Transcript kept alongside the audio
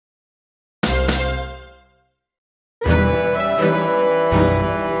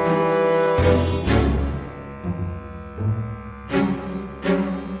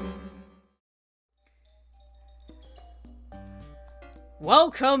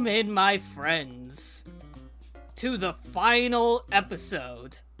Welcome in, my friends, to the final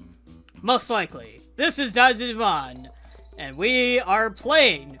episode. Most likely, this is Daizo, and we are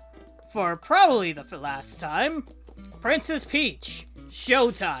playing, for probably the last time, Princess Peach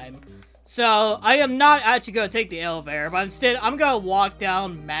Showtime. So, I am not actually going to take the elevator, but instead, I'm going to walk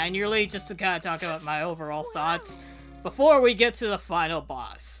down manually just to kind of talk about my overall thoughts before we get to the final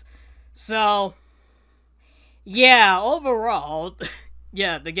boss. So, yeah, overall,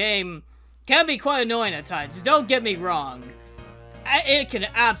 yeah, the game can be quite annoying at times. Don't get me wrong. It can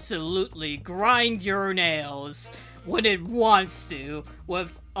absolutely grind your nails when it wants to,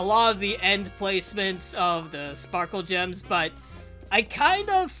 with a lot of the end placements of the sparkle gems, but I kind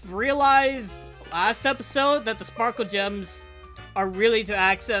of realized last episode that the sparkle gems are really to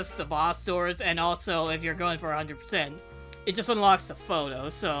access the boss doors, and also if you're going for 100%, it just unlocks the photo,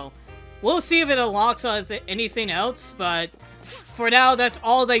 so we'll see if it unlocks anything else, but for now, that's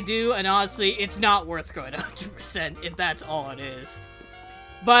all they do, and honestly, it's not worth going 100% if that's all it is.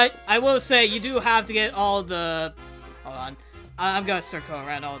 But I will say, you do have to get all the... Hold on. I'm gonna start going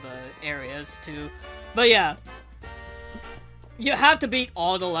around all the areas, too. But yeah. You have to beat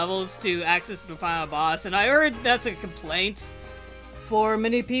all the levels to access the final boss, and I heard that's a complaint for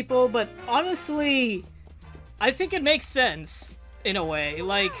many people, but honestly, I think it makes sense, in a way.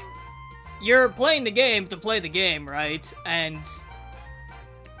 Like, you're playing the game to play the game, right? And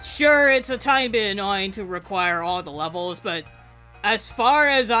sure, it's a tiny bit annoying to require all the levels, but as far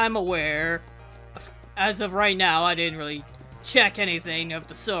as I'm aware, as of right now, I didn't really check anything of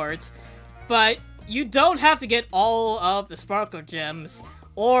the sort, but you don't have to get all of the sparkle gems,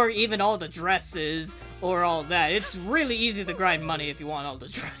 or even all the dresses, or all that. It's really easy to grind money if you want all the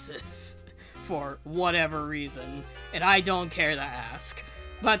dresses, for whatever reason, and I don't care to ask.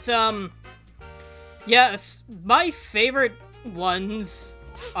 But, yes, my favorite ones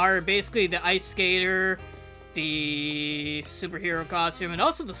are basically the ice skater, the superhero costume, and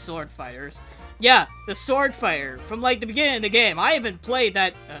also the sword fighters. Yeah, the sword fighter from like the beginning of the game. I haven't played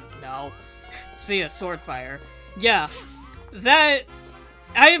that. No, speaking of sword fighter, yeah, that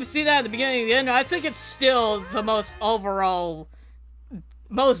I haven't seen that at the beginning of the end. I think it's still the most overall,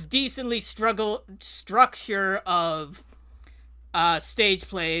 most decently structure of stage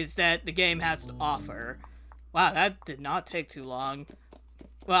plays that the game has to offer. Wow, that did not take too long.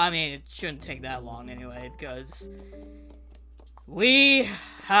 Well, I mean, it shouldn't take that long anyway, because we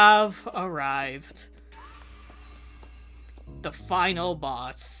have arrived. The final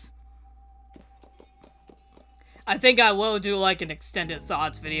boss. I think I will do like an extended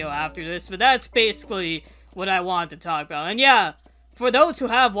thoughts video after this, but that's basically what I wanted to talk about. And yeah, for those who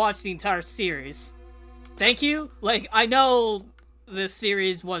have watched the entire series, thank you. Like, I know this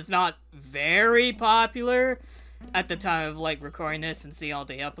series was not very popular at the time of like recording this and seeing all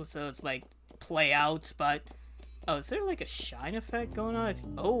the episodes like play out, but oh, is there like a shine effect going on?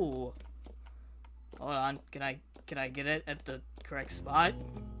 Oh, hold on, can I get it at the correct spot?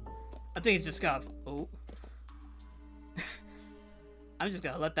 I think it's just got oh. I'm just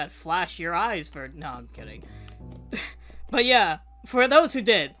gonna let that flash your eyes for no, I'm kidding. But yeah, for those who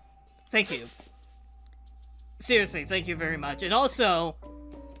did, thank you. Seriously, thank you very much. And also,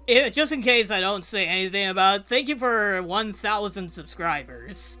 just in case I don't say anything about it, thank you for 1,000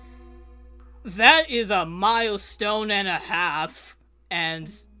 subscribers. That is a milestone and a half.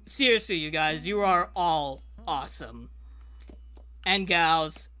 And seriously, you guys, you are all awesome. And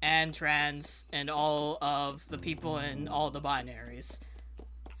gals, and trans, and all of the people in all the binaries.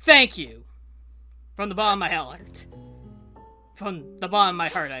 Thank you. From the bottom of my heart. From the bottom of my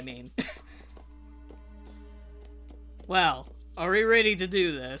heart, I mean. Well, are we ready to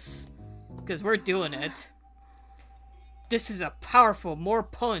do this? Because we're doing it. This is a powerful, more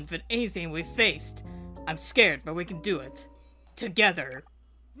potent than anything we've faced. I'm scared, but we can do it. Together.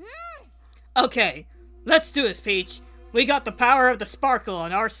 Okay, let's do this, Peach. We got the power of the sparkle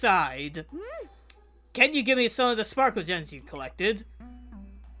on our side. Can you give me some of the sparkle gems you collected?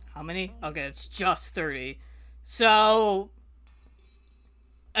 How many? Okay, it's just 30. So,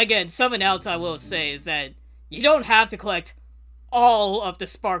 again, something else I will say is that you don't have to collect all of the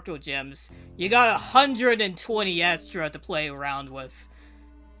sparkle gems. You got 120 extra to play around with,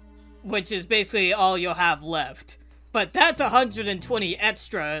 which is basically all you'll have left. But that's 120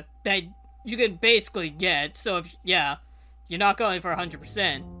 extra that you can basically get, so if, yeah, you're not going for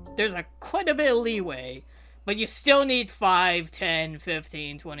 100%, there's quite a bit of leeway, but you still need 5, 10,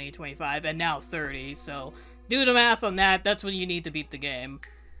 15, 20, 25, and now 30, so do the math on that. That's what you need to beat the game.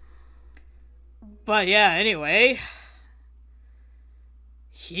 But yeah, anyway,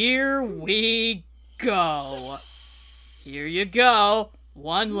 here we go. Here you go.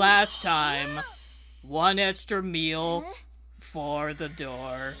 One last time. One extra meal for the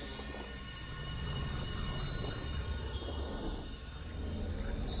door.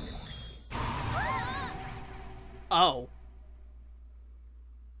 Oh.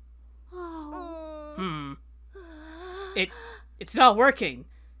 It's not working.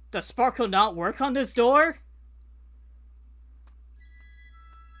 Does sparkle not work on this door?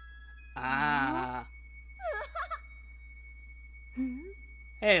 Ah.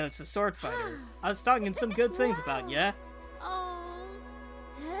 Hey, it's a sword fighter. I was talking some good things about ya.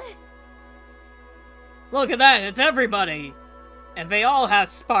 Look at that, it's everybody! And they all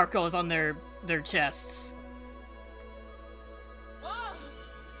have sparkles on their chests.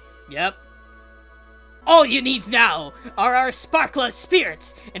 Yep. All you need now are our sparkler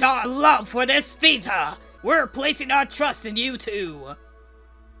spirits and our love for this theater. We're placing our trust in you two.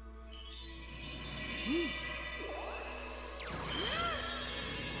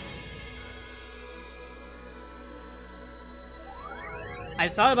 I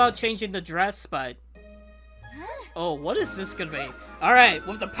thought about changing the dress, but... Oh, what is this gonna be? Alright,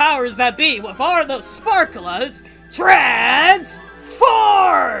 with the powers that be, with all the sparklers, transform!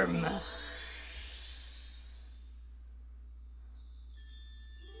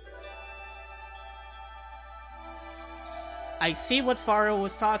 I see what Faro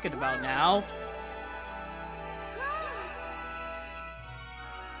was talking about now.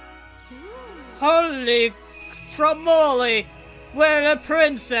 Holy tramoli! We're a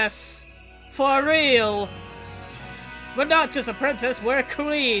princess! For real! We're not just a princess, we're a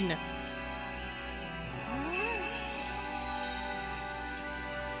queen!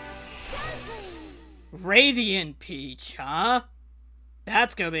 Radiant Peach, huh?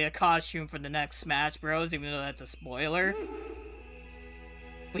 That's gonna be a costume for the next Smash Bros, even though that's a spoiler.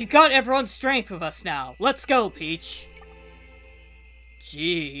 We've got everyone's strength with us now. Let's go, Peach.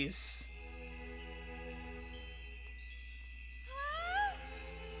 Jeez.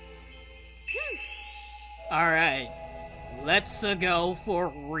 Alright. Let's go for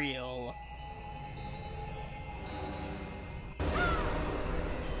real.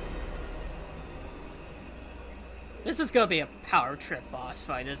 This is gonna be a power trip boss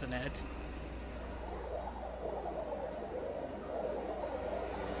fight, isn't it?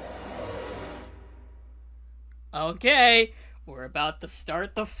 Okay, we're about to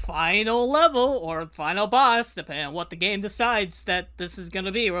start the final level, or final boss, depending on what the game decides that this is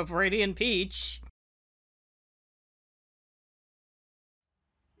gonna be with Radiant Peach.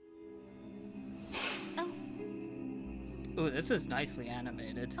 Ooh, this is nicely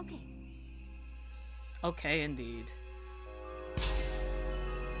animated. Okay. Okay, indeed.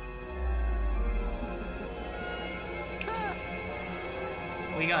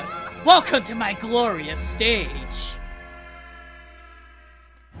 We got... Welcome to my glorious stage!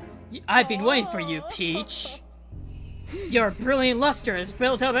 I've been waiting for you, Peach! Your brilliant luster has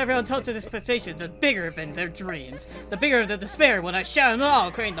built up everyone's hopes and expectations, and bigger than their dreams. The bigger the despair when I shout it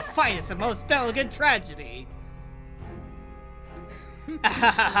all, creating the finest and most delicate tragedy.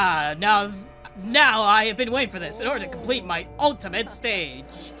 Now I have been waiting for this in order to complete my ultimate stage.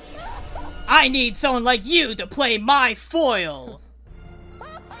 I need someone like you to play my foil.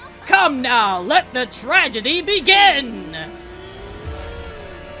 Come now, let the tragedy begin!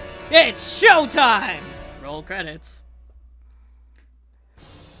 It's showtime! Roll credits.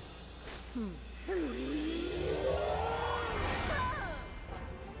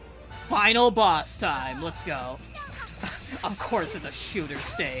 Final boss time, let's go. Of course it's a shooter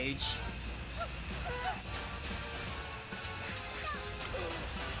stage.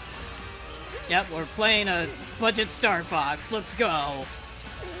 Yep, we're playing a budget Star Fox, let's go.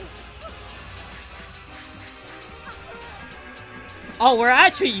 Oh, we're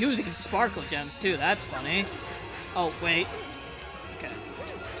actually using sparkle gems too, that's funny. Oh, wait. Okay.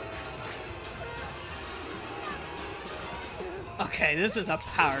 Okay, this is a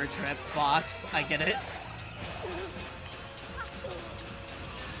power trip, boss. I get it.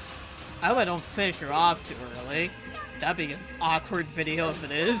 I hope I don't finish her off too early. That'd be an awkward video if it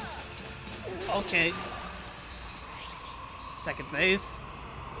is. Okay. Second phase.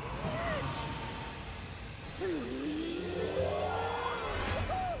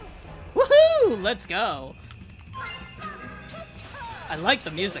 Woohoo! Let's go. I like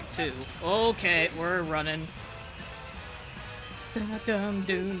the music too. Okay, we're running.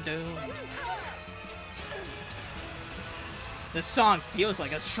 Dum-dum-dum-dum. This song feels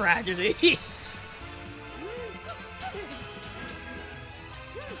like a tragedy.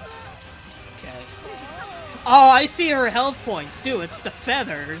 Okay. Oh, I see her health points too. It's the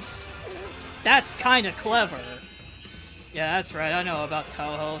feathers. That's kind of clever. Yeah, that's right. I know about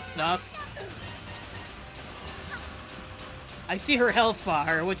Toho stuff. I see her health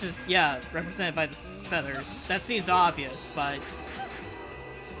bar, which is, yeah, represented by the feathers. That seems obvious, but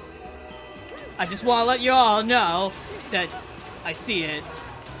I just want to let you all know that I see it,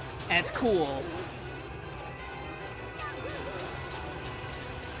 and it's cool.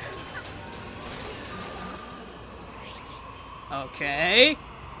 Okay.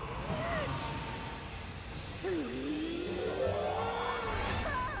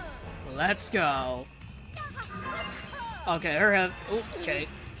 Let's go. Okay, her head. Okay.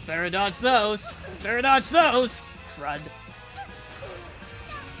 Better dodge those. Better dodge those. Crud.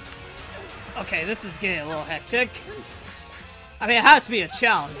 Okay, this is getting a little hectic. I mean, it has to be a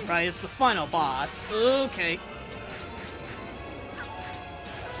challenge, right? It's the final boss. Okay.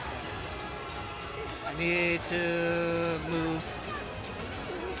 I need to move.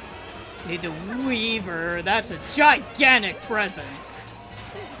 Need to weave her. That's a gigantic present.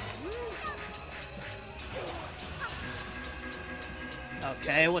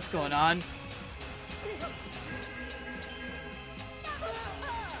 Okay, what's going on?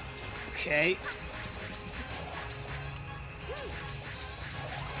 Okay.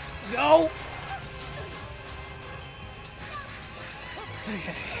 Go!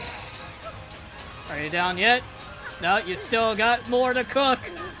 Okay. Are you down yet? No, you still got more to cook.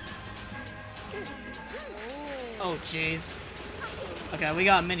 Oh, jeez. Okay, we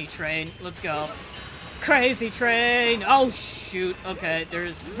got a mini train. Let's go. Crazy train! Oh, shoot. Okay,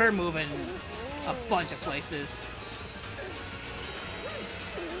 we're moving a bunch of places.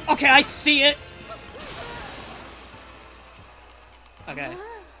 Okay, I see it! Okay.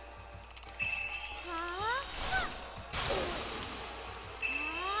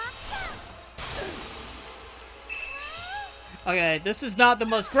 Okay, this is not the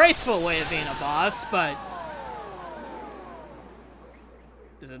most graceful way of being a boss, but...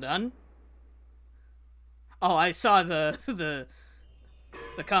 Is it done? Oh, I saw the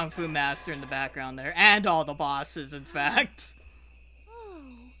Kung Fu Master in the background there. And all the bosses, in fact.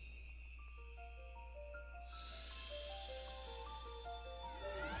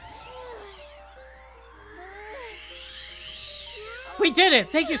 We did it!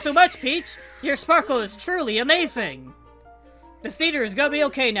 Thank you so much, Peach! Your sparkle is truly amazing! The theater is gonna be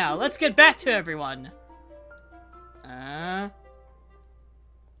okay now. Let's get back to everyone.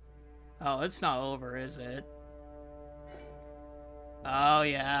 Oh, it's not over, is it? Oh,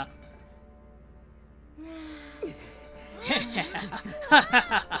 yeah.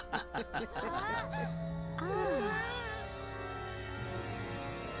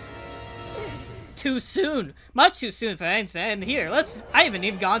 Too soon. Much too soon for anything. Here, I haven't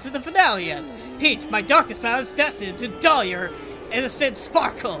even gone to the finale yet. Peach, my darkest power is destined to dull your innocent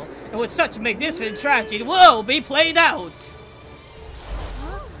sparkle. And with such magnificent tragedy will be played out.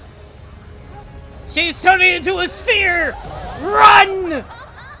 She's turning into a sphere! Run!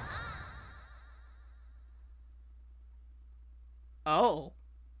 Oh.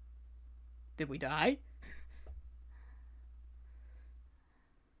 Did we die?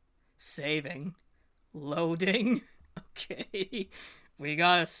 Saving. Loading. Okay. We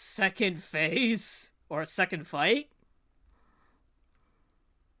got a second phase? Or a second fight?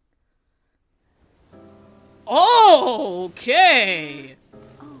 Oh, okay!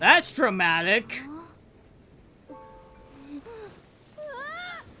 That's dramatic.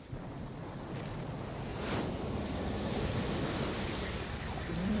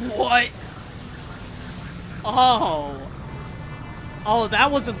 What? Oh. Oh,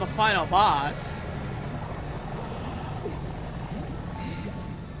 that wasn't the final boss.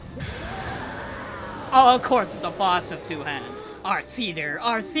 Oh, of course it's the boss with two hands. Our theater,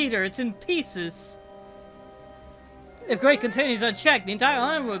 it's in pieces. If Grape continues unchecked, the entire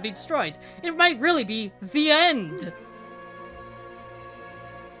island will be destroyed. It might really be the end.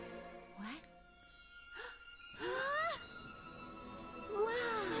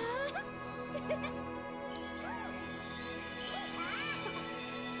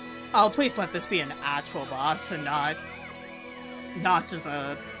 Oh, please let this be an actual boss and not just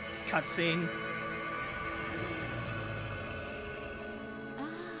a cutscene.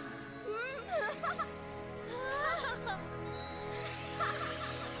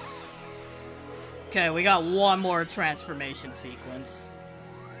 Okay, we got one more transformation sequence.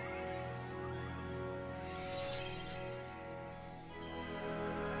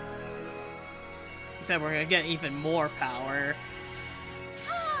 Except we're gonna get even more power.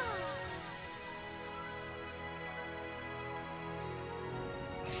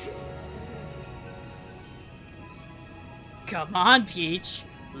 Come on, Peach.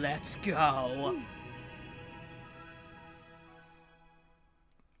 Let's go.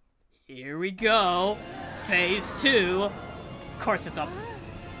 Here we go. Phase 2. Of course it's up.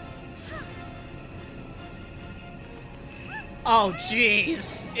 Oh,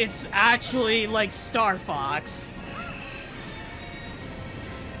 jeez. It's actually like Star Fox.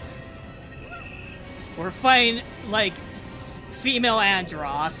 We're fighting, like, female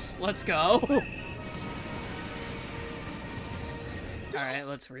Andross. Let's go. Alright,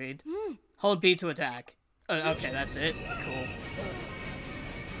 let's read. Hold B to attack. Okay, that's it. Cool.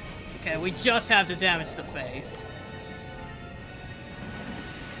 Okay, we just have to damage the face.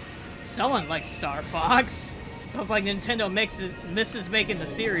 Someone likes Star Fox. Sounds like Nintendo misses making the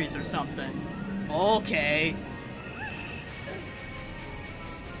series or something. Okay.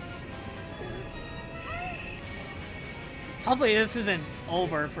 Hopefully this isn't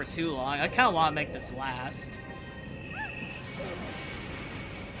over for too long. I kind of want to make this last.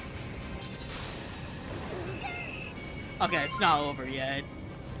 Okay, it's not over yet.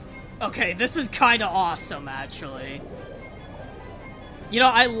 Okay, this is kind of awesome, actually. You know,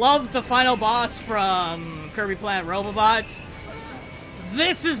 I love the final boss from Kirby Planet Robobot.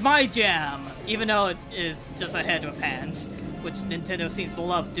 This is my jam, even though it is just a head with hands, which Nintendo seems to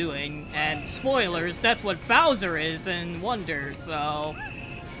love doing. And spoilers, that's what Bowser is in Wonder, so...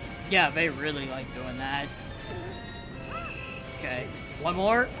 yeah, they really like doing that. Okay, one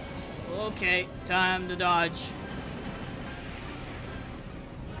more. Okay, time to dodge.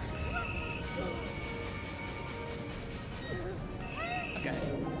 Okay,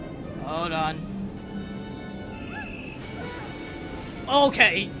 hold on.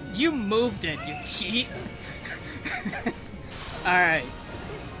 Okay, you moved it, you cheat. Alright.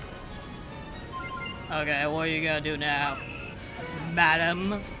 Okay, what are you gonna do now,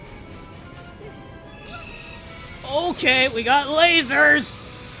 madam? Okay, we got lasers!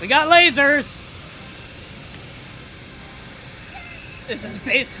 We got lasers! This is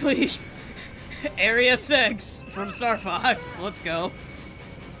basically Area 6 from Star Fox. Let's go.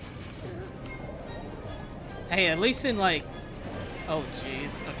 Hey, at least in like... oh,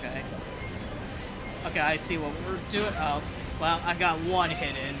 jeez. Okay. Okay, I see what we're doing. Oh, well, I got one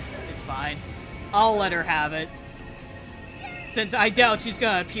hit in. It's fine. I'll let her have it. Since I doubt she's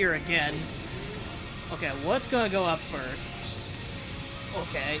gonna appear again. Okay, what's gonna go up first?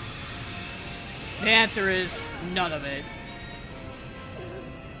 Okay. The answer is none of it.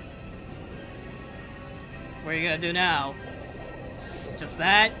 What are you gonna do now? Just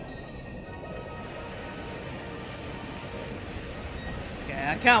that? Okay,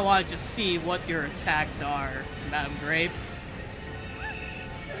 I kinda wanna just see what your attacks are, Madam Grape.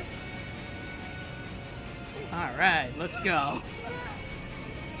 Alright, let's go.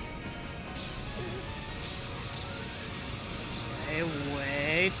 Okay,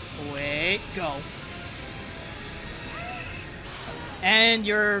 wait, go. And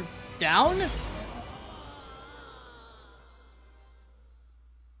you're down?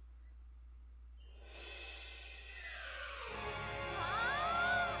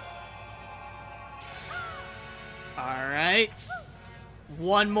 Alright.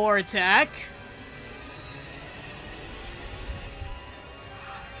 One more attack.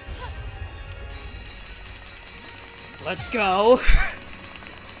 Let's go.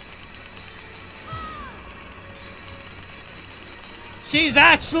 She's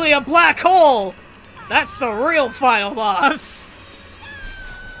actually a black hole! That's the real final boss!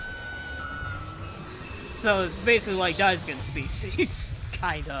 So it's basically like Daizo species.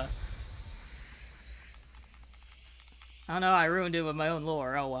 Kinda. I don't know, I ruined it with my own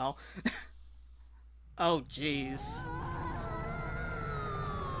lore. Oh well. Oh jeez.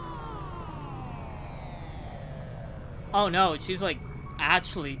 Oh no, she's like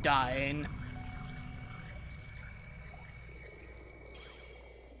actually dying.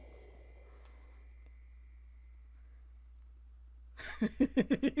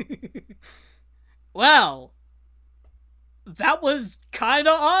 Well, that was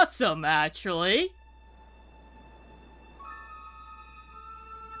kinda awesome, actually.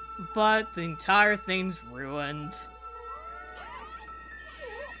 But the entire thing's ruined.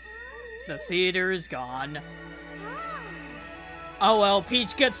 The theater is gone. Oh well,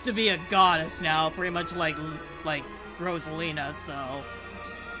 Peach gets to be a goddess now, pretty much like Rosalina, so...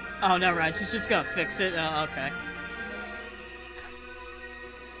 oh, never mind, she's just gonna fix it? Okay.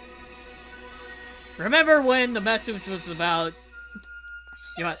 Remember when the message was about...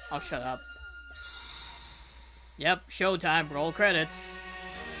 you know what? I'll shut up. Yep, showtime, roll credits.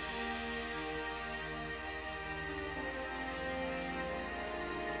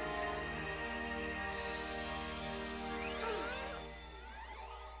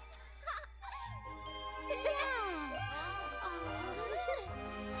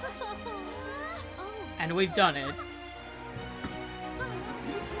 And we've done it.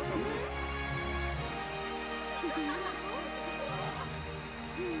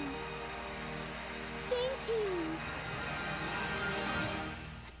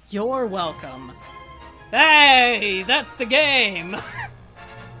 You're welcome. Hey, that's the game!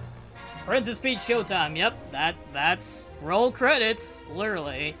 Princess Peach Showtime, yep, that's roll credits,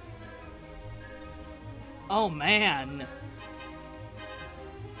 literally. Oh man.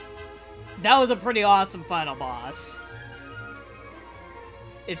 That was a pretty awesome final boss.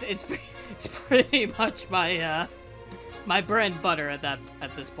 It's pretty much my my bread and butter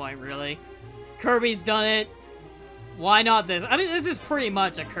at this point, really. Kirby's done it. Why not this? I mean, this is pretty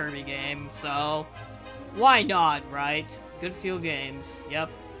much a Kirby game, so why not, right? Good Feel Games. Yep.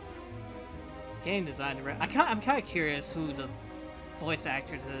 Game designer. I'm kind of curious who the voice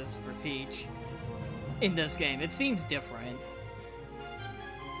actress is for Peach in this game. It seems different.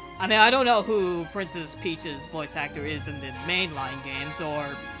 I mean, I don't know who Princess Peach's voice actor is in the mainline games, or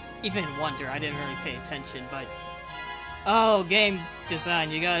even Wonder. I didn't really pay attention, but oh, game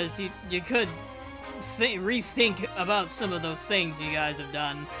design, you guys, you could rethink about some of those things you guys have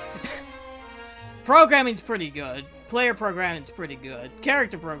done. Programming's pretty good. Player programming's pretty good.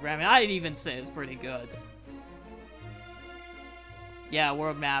 Character programming, I'd even say is pretty good. Yeah,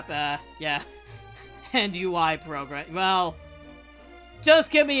 world map, yeah. And UI program. Well,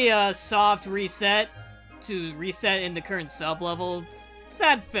 just give me a soft reset to reset in the current sub-levels.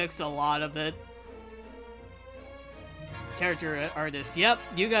 That fixed a lot of it. Character artist, yep,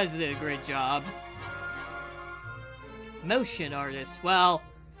 you guys did a great job. Motion artist, well,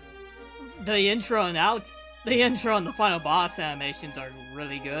 the intro and the final boss animations are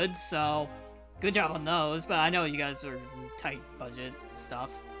really good, so good job on those, but I know you guys are tight budget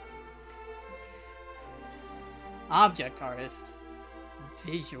stuff. Object artists.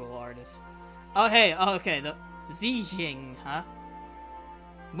 Visual artists. Oh, hey, oh, okay, the Zijing, huh?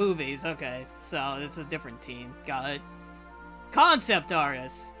 Movies, okay, so it's a different team, got it. Concept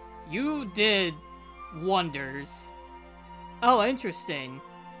artists. You did wonders. Oh, interesting.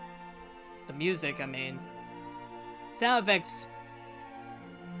 The music, I mean. Sound effects.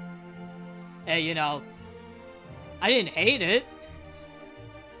 Hey, you know, I didn't hate it.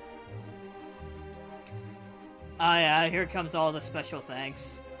 Oh yeah, here comes all the special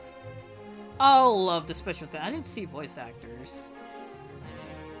thanks. I love the special thanks. I didn't see voice actors.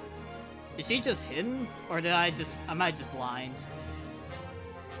 Is she just hidden? Or am I just blind?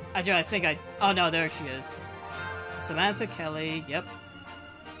 I think oh no, there she is. Samantha Kelly, yep.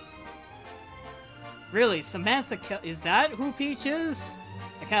 Really, Samantha Kelly, is that who Peach is?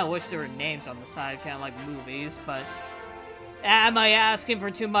 I kinda wish there were names on the side, kinda like movies, but am I asking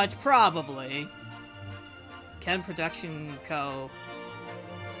for too much? Probably. Ken Production Co.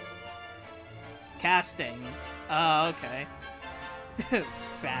 Casting. Oh, okay.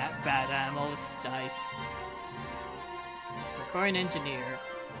 Bad animals. Nice. Recording engineer.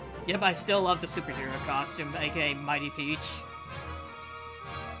 Yep, I still love the superhero costume, aka Mighty Peach.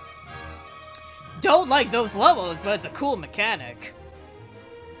 Don't like those levels, but it's a cool mechanic.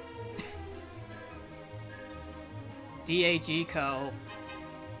 DAG Co.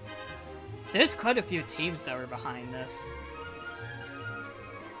 There's quite a few teams that were behind this.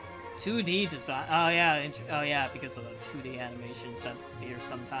 2D design. Oh yeah, because of the 2D animations that appear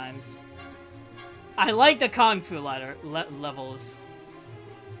sometimes. I like the Kung Fu levels.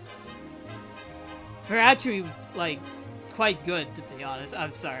 They're actually, like, quite good, to be honest.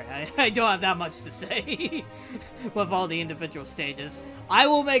 I'm sorry, I don't have that much to say with all the individual stages. I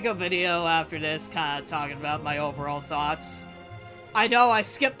will make a video after this, kind of talking about my overall thoughts. I know I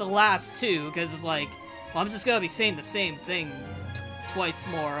skipped the last two, because it's like, well, I'm just gonna be saying the same thing twice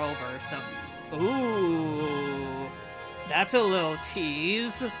more over, so... Ooh, that's a little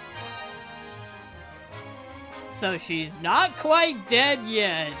tease. So she's not quite dead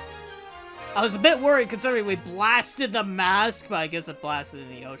yet. I was a bit worried considering we blasted the mask, but I guess it blasted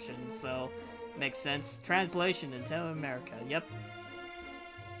in the ocean, so makes sense. Translation into America, yep.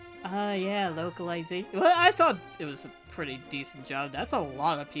 Yeah, localization. Well, I thought it was a pretty decent job. That's a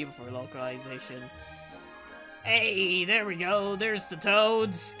lot of people for localization. Hey, there we go. There's the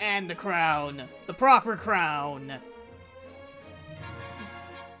toads and the crown. The proper crown.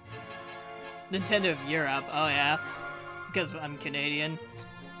 Nintendo of Europe. Oh, yeah. Because I'm Canadian.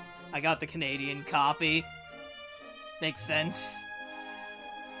 I got the Canadian copy. Makes sense.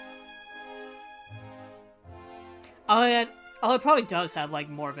 Oh, yeah. Oh, it probably does have, like,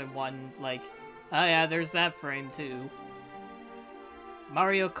 more than one, like... Oh, yeah, there's that frame, too.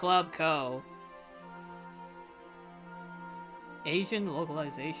 Mario Club Co. Asian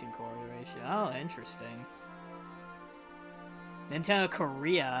localization correlation. Oh, interesting. Nintendo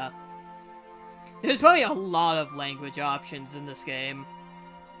Korea. There's probably a lot of language options in this game,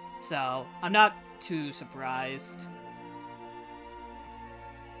 so I'm not too surprised.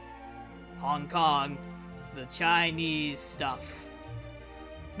 Hong Kong, the Chinese stuff.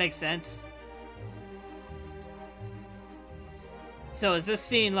 Makes sense. So is this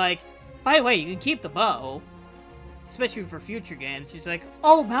scene like, by the way, you can keep the bow, especially for future games. She's like,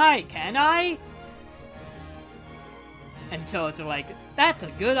 oh my, can I? And Toads are like, that's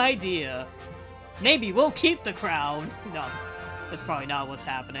a good idea. Maybe we'll keep the crown. No, that's probably not what's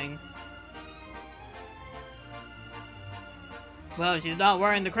happening. Well, she's not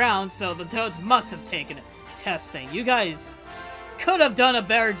wearing the crown, so the Toads must have taken it. Testing. You guys could have done a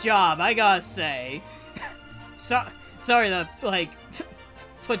better job, I gotta say. Sorry to, like,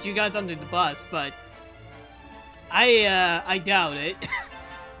 put you guys under the bus, but I doubt it.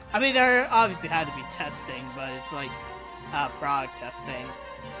 I mean, there obviously had to be testing, but it's like, product testing.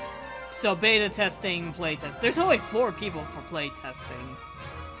 So beta testing, play test. There's only 4 people for play testing.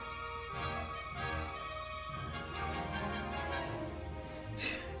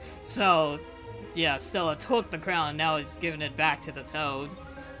 So, yeah, Stella took the crown and now is giving it back to the Toad.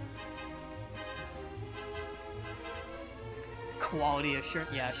 Quality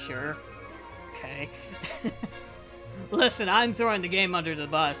assurance, yeah, sure. Okay. Listen, I'm throwing the game under the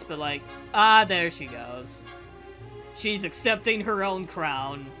bus, but like, there she goes. She's accepting her own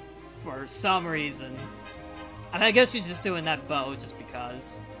crown for some reason. And I guess she's just doing that bow just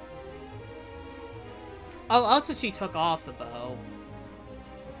because. Oh, also she took off the bow.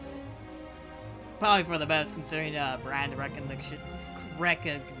 Probably for the best, considering brand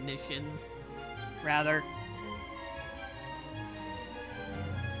recognition, rather.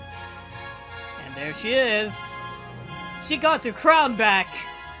 And there she is. She got her crown back.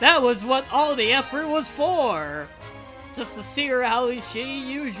 That was what all the effort was for. Just to see her how she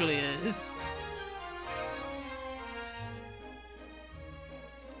usually is.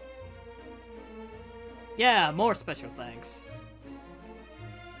 Yeah, more special thanks.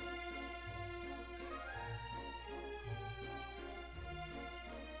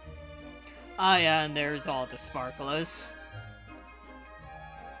 Ah, yeah, and there's all the sparklers.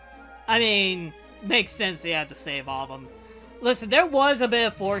 I mean, makes sense they had to save all of them. Listen, there was a bit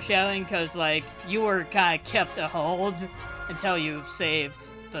of foreshadowing, because, like, you were kind of kept a hold until you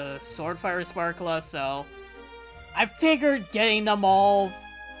saved the Swordfire Sparkler, so I figured getting them all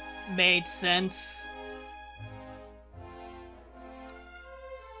made sense.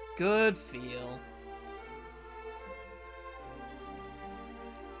 Good feel.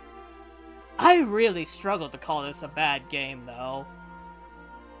 I really struggled to call this a bad game, though.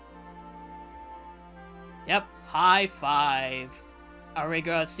 Yep, high five. Are we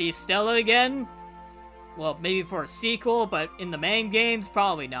gonna see Stella again? Well, maybe for a sequel, but in the main games,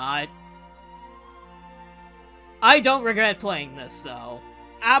 probably not. I don't regret playing this, though.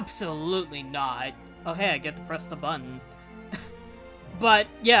 Absolutely not. Oh, hey, I get to press the button. But,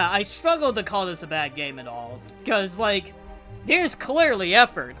 yeah, I struggled to call this a bad game at all. Because, like, there's clearly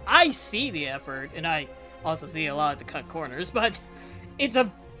effort. I see the effort, and I also see a lot of the cut corners, but it's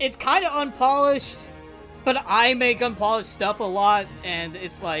kind of unpolished. But I make unpolished stuff a lot, and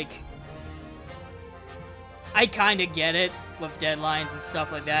it's like, I kind of get it with deadlines and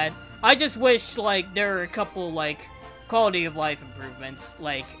stuff like that. I just wish, like, there were a couple, like, quality of life improvements,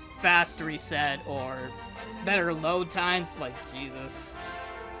 like fast reset or better load times, like, Jesus.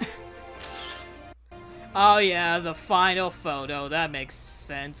 Oh yeah, the final photo, that makes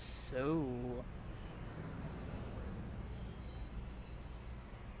sense. Ooh.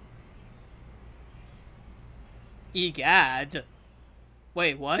 Egad.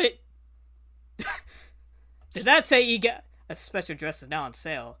 Wait, what? Did that say Egad? A special dress is now on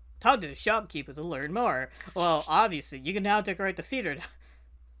sale. Talk to the shopkeeper to learn more. Well, obviously, you can now decorate the theater.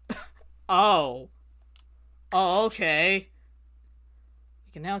 Oh. Oh, okay.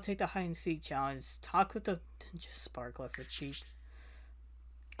 You can now take the hide-and-seek challenge. Talk with the Ninja Sparkler for teeth.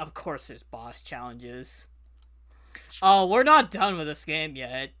 Of course there's boss challenges. Oh, we're not done with this game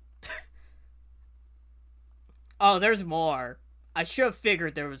yet. Oh, there's more. I should have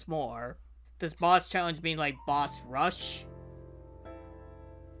figured there was more. Does boss challenge mean like boss rush?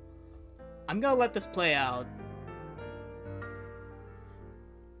 I'm gonna let this play out.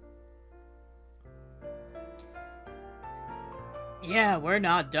 Yeah, we're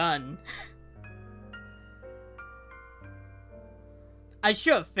not done. I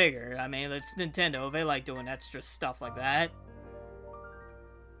should have figured. I mean, it's Nintendo. They like doing extra stuff like that.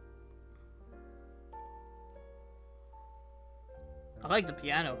 I like the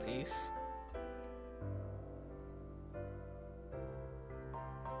piano piece.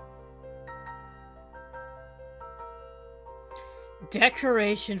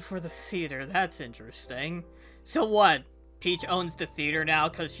 Decoration for the theater. That's interesting. So what? Peach owns the theater now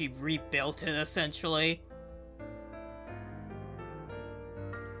because she rebuilt it, essentially?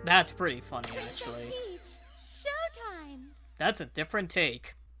 That's pretty funny, actually. Peach Showtime. That's a different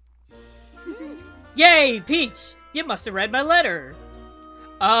take. Yay, Peach! You must have read my letter!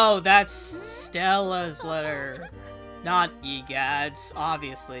 Oh, that's Stella's letter. Not EGAD's,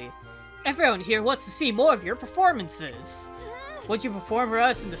 obviously. Everyone here wants to see more of your performances. Would you perform for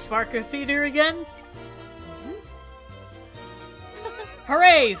us in the Sparkle Theater again?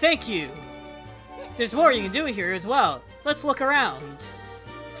 Hooray, thank you! There's more you can do here as well. Let's look around.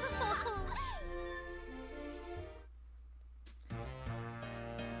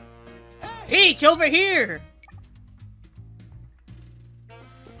 Peach, over here!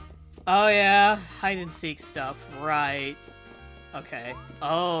 Oh yeah, hide and seek stuff, right. Okay.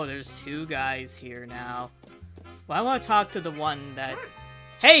 Oh, there's two guys here now. Well, I want to talk to the one that...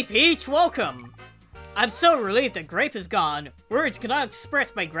 Hey Peach, welcome! I'm so relieved that Grape is gone. Words cannot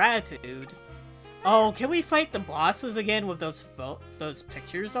express my gratitude. Oh, can we fight the bosses again with those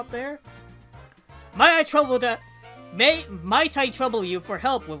pictures up there? Might I trouble you for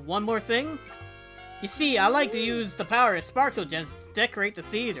help with one more thing? You see, I like to use the power of sparkle gems to decorate the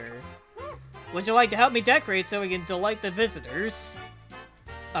theater. Would you like to help me decorate so we can delight the visitors?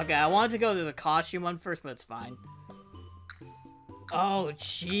 Okay, I wanted to go to the costume one first, but it's fine. Oh,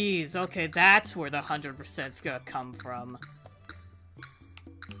 jeez. Okay, that's where the 100%'s gonna come from.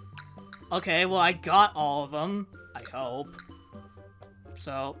 Okay, well, I got all of them. I hope.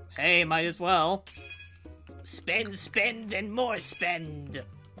 So, hey, might as well. Spend, spend, and more spend.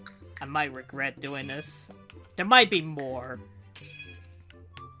 I might regret doing this. There might be more.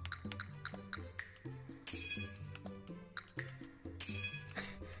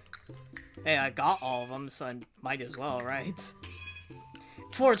 Hey, I got all of them, so I might as well, right?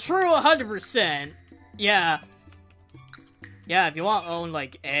 For true 100%, yeah. Yeah, if you want to own,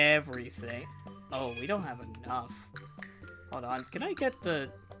 like, everything. Oh, we don't have enough. Hold on, can I get the...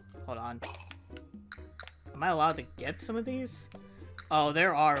 Hold on. Am I allowed to get some of these? Oh,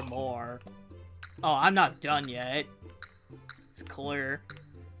 there are more. Oh, I'm not done yet. It's clear.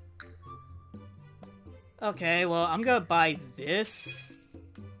 Okay, well, I'm gonna buy this.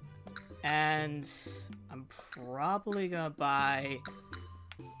 And I'm probably gonna buy...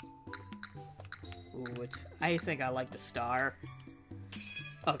 Ooh, I think I like the star.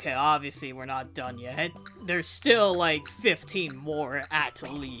 Okay, obviously we're not done yet. There's still like 15 more at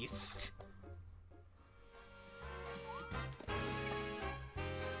least.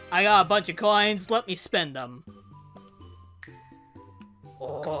 I got a bunch of coins, let me spend them.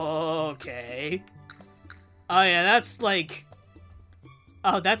 Okay. Oh yeah, that's like...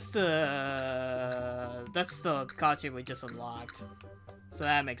 Oh, that's the costume we just unlocked. So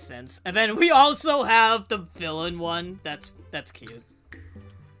that makes sense. And then we also have the villain one. That's cute.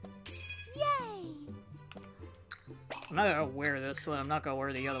 Yay! I'm not gonna wear this one. I'm not gonna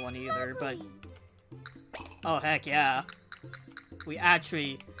wear the other one either, but... Oh, heck yeah. We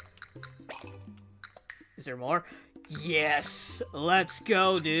actually... Is there more? Yes! Let's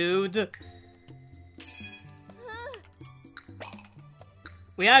go, dude!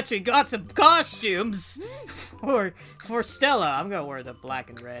 We actually got some costumes for Stella. I'm gonna wear the black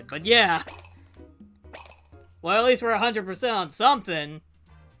and red, but yeah. Well, at least we're 100% on something.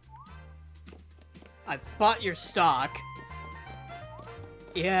 I bought your stock.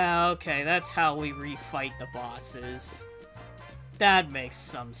 Yeah, okay, that's how we refight the bosses. That makes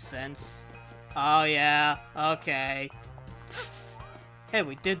some sense. Oh yeah, okay. Hey,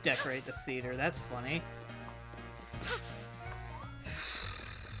 we did decorate the theater, that's funny.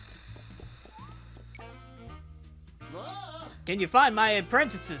 Can you find my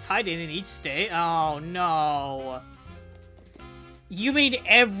apprentices hiding in each state? Oh no. You mean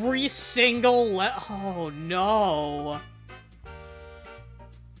every single oh no.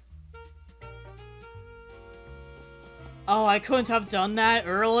 Oh, I couldn't have done that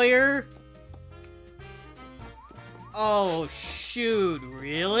earlier? Oh shoot,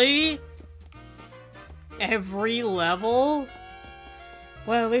 really? Every level?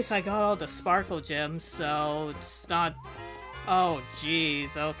 Well, at least I got all the sparkle gems, so it's not... Oh,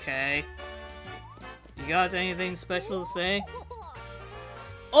 jeez, okay. You got anything special to say?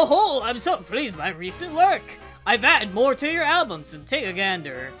 Oh ho! I'm so pleased by recent work! I've added more to your albums, and take a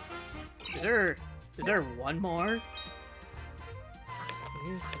gander. Is there one more? 2,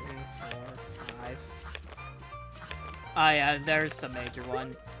 3, 4, 5. Oh yeah, there's the major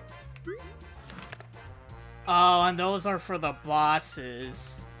one. Oh, and those are for the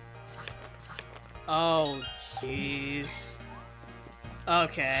bosses. Oh, jeez.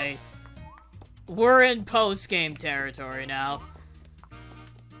 Okay. We're in post-game territory now.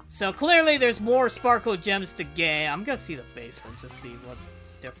 So clearly there's more sparkle gems to gain. I'm gonna see the basement to see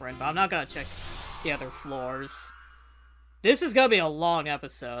what's different, but I'm not gonna check the other floors. This is gonna be a long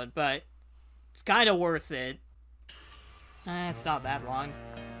episode, but it's kind of worth it. It's not that long.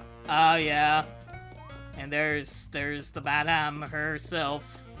 Oh yeah. And there's the Madame herself.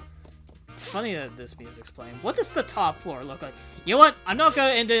 It's funny that this music's playing. What does the top floor look like? You know what? I'm not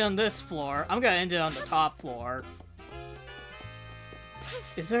gonna end it on this floor. I'm gonna end it on the top floor.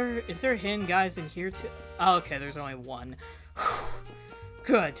 Is there hidden guys in here too? Oh, okay, there's only one.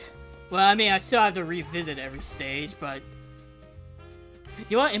 Good. Well, I mean, I still have to revisit every stage, but...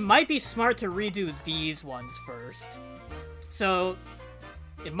 You know what? It might be smart to redo these ones first. So,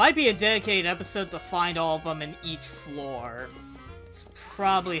 it might be a dedicated episode to find all of them in each floor. It's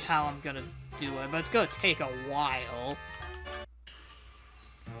probably how I'm gonna do it, but it's gonna take a while.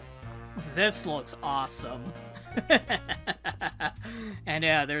 This looks awesome. And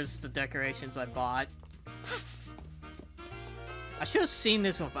yeah, there's the decorations I bought. I should have seen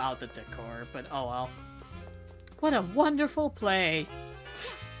this without the decor, but oh well. What a wonderful play!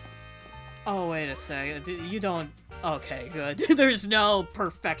 Oh, wait a second. You don't... Okay, good. There's no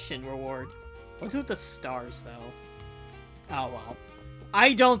perfection reward. What's with the stars, though? Oh, well.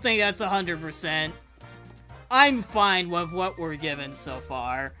 I don't think that's 100%. I'm fine with what we're given so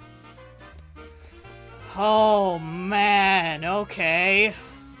far. Oh, man. Okay.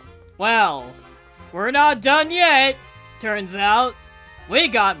 Well, we're not done yet, turns out. We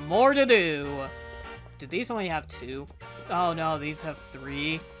got more to do. Do these only have 2? Oh, no, these have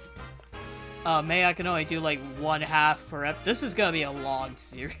 3. Maybe I can only do, like, 1/2 per ep. This is gonna be a long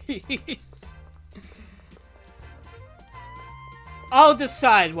series. I'll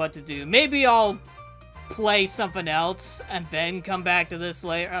decide what to do. Maybe I'll play something else and then come back to this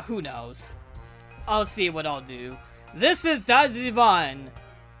later. Who knows? I'll see what I'll do. This is Daizo.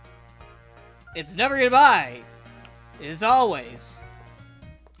 It's never goodbye. It is always.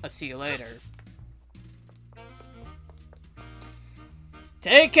 I'll see you later.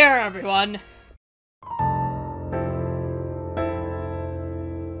 Take care, everyone.